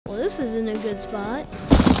this isn't a good spot.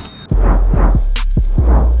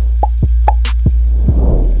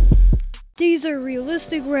 These are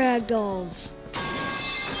realistic ragdolls.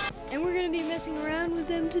 And we're gonna be messing around with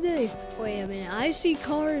them today. Wait a minute, I see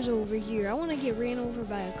cars over here. I wanna get ran over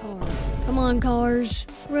by a car. Come on, cars.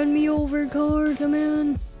 Run me over, car. Come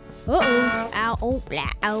in. Uh-oh. Ow, oh,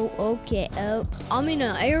 blah, oh, okay, oh. I'm in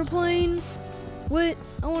an airplane. What?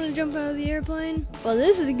 I wanna jump out of the airplane. Well,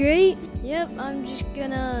 this is great. Yep, I'm just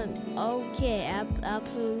gonna, okay,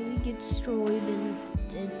 absolutely get destroyed and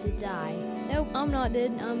to die. Nope, I'm not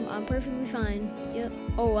dead. I'm perfectly fine. Yep.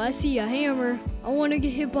 Oh, I see a hammer. I want to get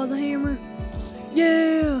hit by the hammer.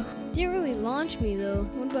 Yeah. Didn't really launch me though.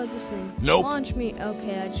 What about this thing? Nope. Launch me.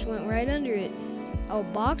 Okay, I just went right under it. Oh,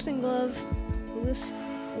 boxing glove. Will this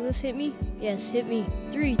hit me? Yes, hit me.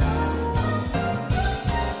 3,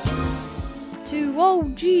 2. Whoa,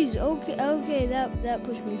 jeez. Okay, that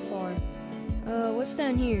pushed me far. What's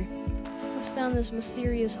down here? What's down this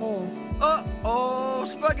mysterious hole? Uh-oh,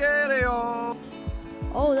 spaghetti-o!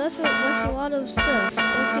 Oh, that's a lot of stuff.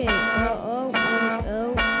 Okay. I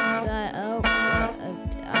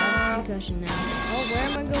have a concussion now. Oh, where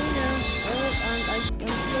am I going now? I'm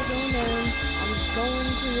still going down. I'm going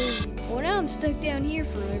to the. Well, now I'm stuck down here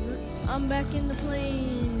forever. I'm back in the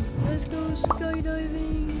plane. Let's go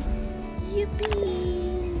skydiving.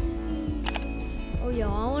 Yippee! Oh, yo,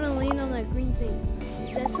 I want to land on that green thing.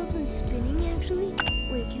 Is that something spinning actually?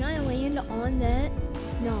 Wait, can I land on that?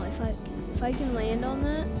 No, if I can land on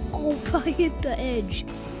that. Oh, I hit the edge.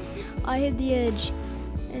 I hit the edge.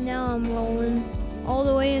 And now I'm rolling all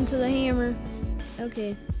the way into the hammer.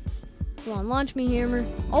 Okay. Come on, launch me, hammer.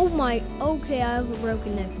 Oh my, okay, I have a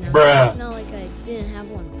broken neck now. Bruh. It's not like I didn't have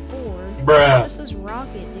one before. Bruh. What's this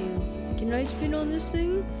rocket do? Can I spin on this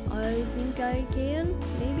thing? I think I can,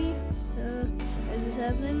 maybe. Is this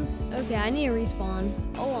happening? Okay, I need to respawn.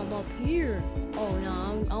 Oh, I'm up here. Oh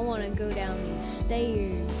no, I want to go down these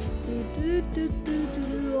stairs.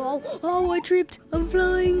 Oh, I tripped. I'm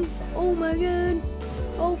flying. Oh my god.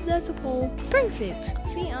 Oh, that's a pole. Perfect.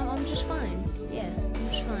 See, I'm just fine. Yeah, I'm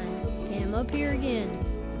just fine. Okay, I'm up here again.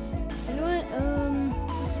 You know what?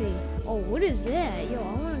 Let's see. Oh, what is that? Yo,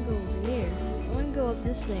 I want to go over there. I want to go up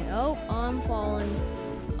this thing. Oh, I'm falling.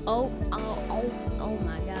 Oh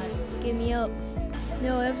my god. Get me up.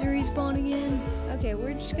 No, I have to respawn again. Okay,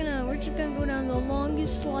 we're just gonna go down the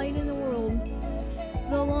longest slide in the world.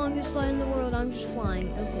 The longest slide in the world. I'm just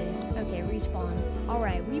flying. Okay, respawn. All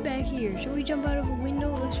right, we back here. Should we jump out of a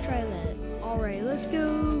window? Let's try that. All right, let's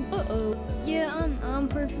go. Uh-oh. Yeah, I'm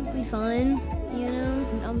perfectly fine. You know,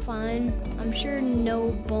 I'm fine. I'm sure no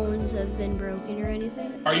bones have been broken or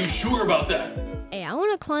anything. Are you sure about that? Hey, I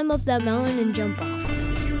want to climb up that mountain and jump off.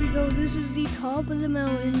 Here we go. This is the top of the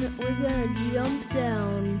mountain. We're gonna jump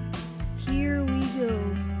down. Here we go.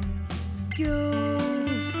 Go.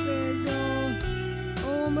 Ragdoll.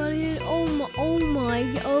 Oh my. Oh my.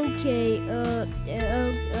 Okay. Okay.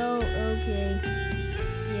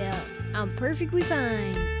 Yeah, I'm perfectly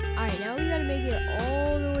fine. All right, now we gotta make it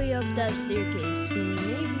all the way up that staircase.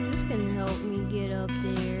 Maybe this can help me get up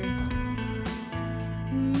there.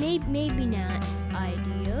 Maybe not.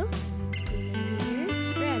 Idea.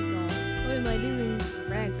 Ragdoll. What am I doing?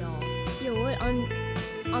 Ragdoll. Yo, what?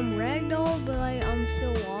 I'm Ragdoll, but I'm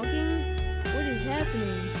still walking. What is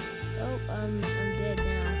happening? Oh, I'm dead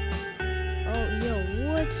now. Oh, yo,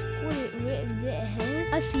 what the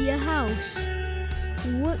heck? I see a house.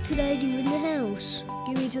 What could I do in the house?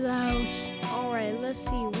 Get me to the house. All right, let's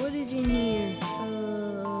see. What is in here?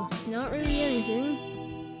 Not really anything.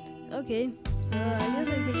 Okay. I guess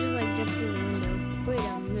I could just jump through the window. Wait a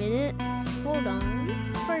minute. Hold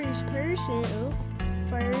on. First person. Oh,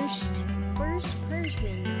 first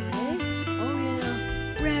person. Eh? Oh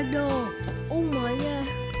yeah. Ragdoll. Oh my god.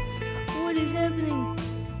 What is happening?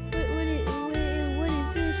 What is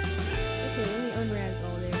this? Okay, let me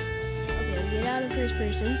unragdoll there. Okay, get out of first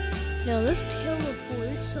person. Now let's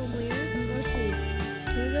teleport somewhere. Let's see.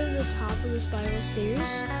 Can we go to the top of the spiral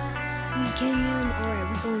stairs? We can. Alright,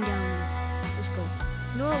 we're going down these. Let's go.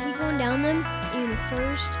 You know what? We're going down them in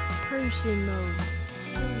first person mode.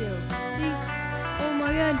 Here we go. See? Oh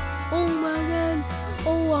my god. Oh my god.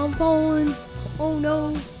 Oh, I'm falling. Oh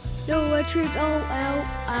no. No, I tripped. Oh, ow.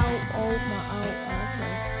 Oh my.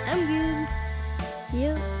 Okay. I'm good.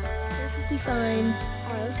 Yep. Perfectly fine.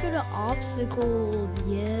 Alright, let's go to obstacles.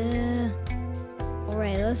 Yeah.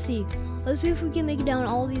 Alright, let's see. Let's see if we can make it down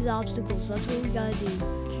all these obstacles. That's what we gotta do.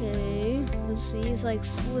 Okay. Let's see. It's like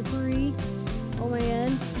slippery. Oh my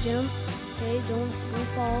god. Jump. Okay, don't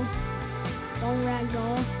fall. Don't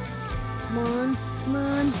ragdoll. Come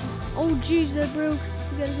on. Oh jeez, that broke.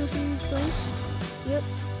 We gotta go through this place. Yep.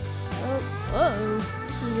 Oh, uh-oh.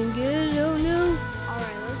 This isn't good. Oh, no.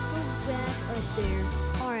 Alright, let's go back up there.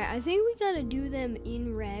 Alright, I think we gotta do them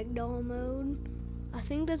in ragdoll mode. I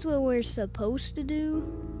think that's what we're supposed to do.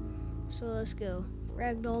 So let's go.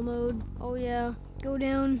 Ragdoll mode. Oh, yeah. Go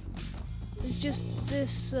down. It's just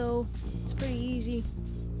this, so it's pretty easy.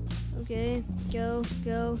 Okay, go,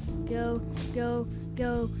 go, go, go,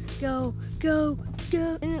 go, go, go,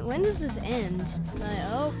 go. And when does this end? Like,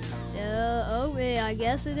 okay, I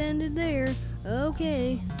guess it ended there.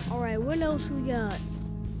 Okay. Alright, what else we got?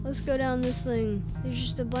 Let's go down this thing. There's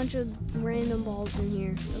just a bunch of random balls in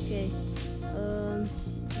here. Okay.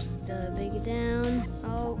 Just break it down.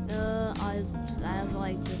 Oh, I have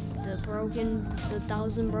like the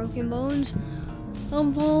 1,000 broken bones.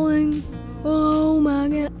 I'm falling. Oh my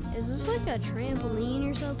god. Is this like a trampoline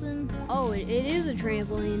or something? Oh, it is a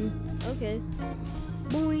trampoline. Okay.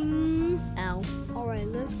 Boing. Ow. Alright,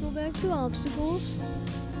 let's go back to obstacles.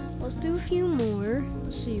 Let's do a few more.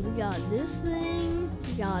 Let's see, we got this thing.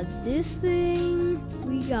 We got this thing.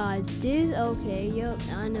 We got this. Okay, yep,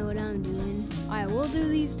 I know what I'm doing. Alright, we'll do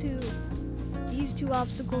these two. These two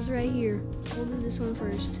obstacles right here. We'll do this one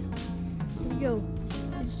first. Here we go.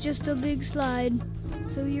 It's just a big slide.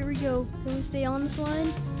 So here we go. Can we stay on the slide?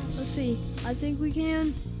 Let's see. I think we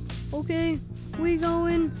can. Okay, we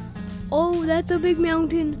going. Oh, that's a big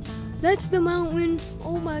mountain. That's the mountain.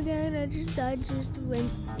 Oh my god, I just went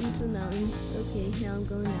into the mountain. Okay, now I'm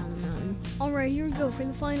going down the mountain. Alright, here we go for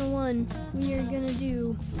the final one. We are gonna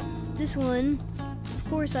do this one. Of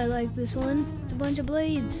course I like this one. It's a bunch of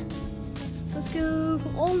blades. Let's go.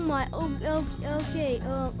 Oh my, okay.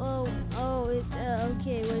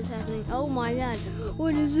 Okay, what is happening? Oh my god.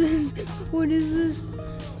 What is this? What is this?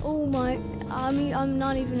 Oh my, I'm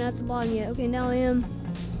not even at the bottom yet. Okay, now I am.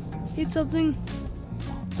 Hit something.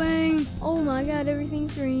 Bang. Oh my god,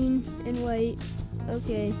 everything's green and white.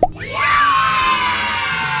 Okay. Here we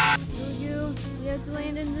go. We have to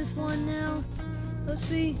land in this one now. Let's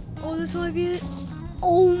see. Oh, this might be it.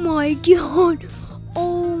 Oh my god.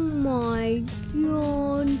 Oh my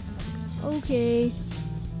god. Okay.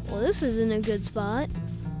 Well, this isn't a good spot.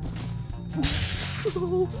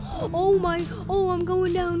 Oh my. Oh, I'm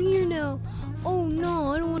going down here now. Oh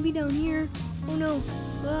no, I don't want to be down here. Oh no.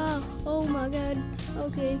 Ah, oh my god.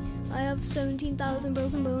 Okay, I have 17,000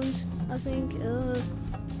 broken bones. I think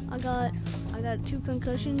I got 2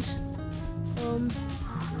 concussions.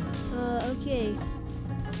 Okay.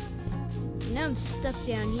 Now I'm stuck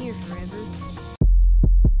down here forever.